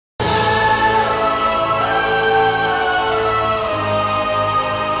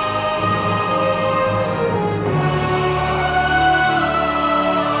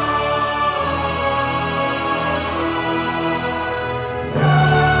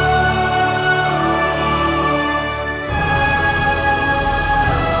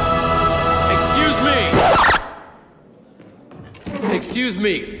Excuse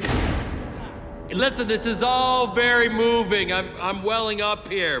me. Listen, this is all very moving. I'm welling up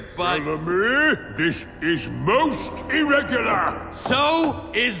here, but... Bellamy, this is most irregular. So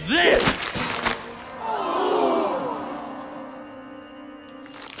is this!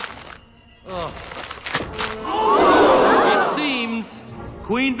 It seems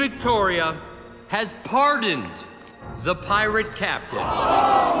Queen Victoria has pardoned the pirate captain.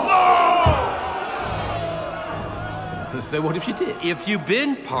 So what if she did? If you've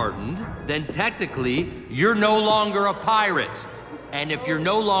been pardoned, then technically you're no longer a pirate. And if you're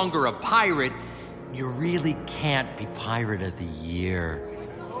no longer a pirate, you really can't be Pirate of the Year.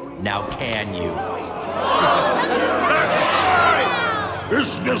 Now can you?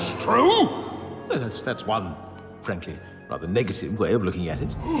 Is this true? Well, that's one, frankly, rather negative way of looking at it.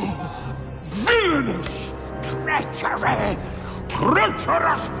 Villainous treachery!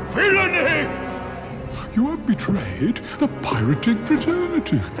 Treacherous villainy! You have betrayed the pirating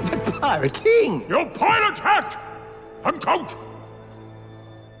fraternity. The Pirate King! Your pilot hat and coat!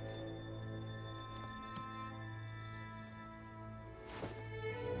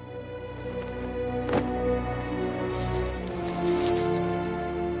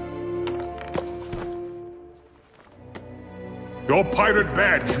 Your pirate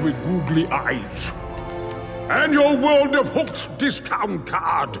badge with googly eyes. And your World of Hooks discount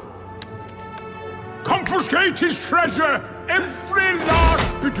card. Confiscate his treasure, every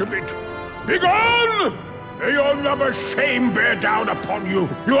last bit of it. Begone! May your lover's shame bear down upon you.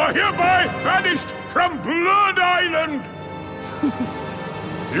 You are hereby banished from Blood Island.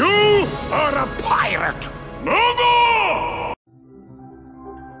 You are a pirate. No more!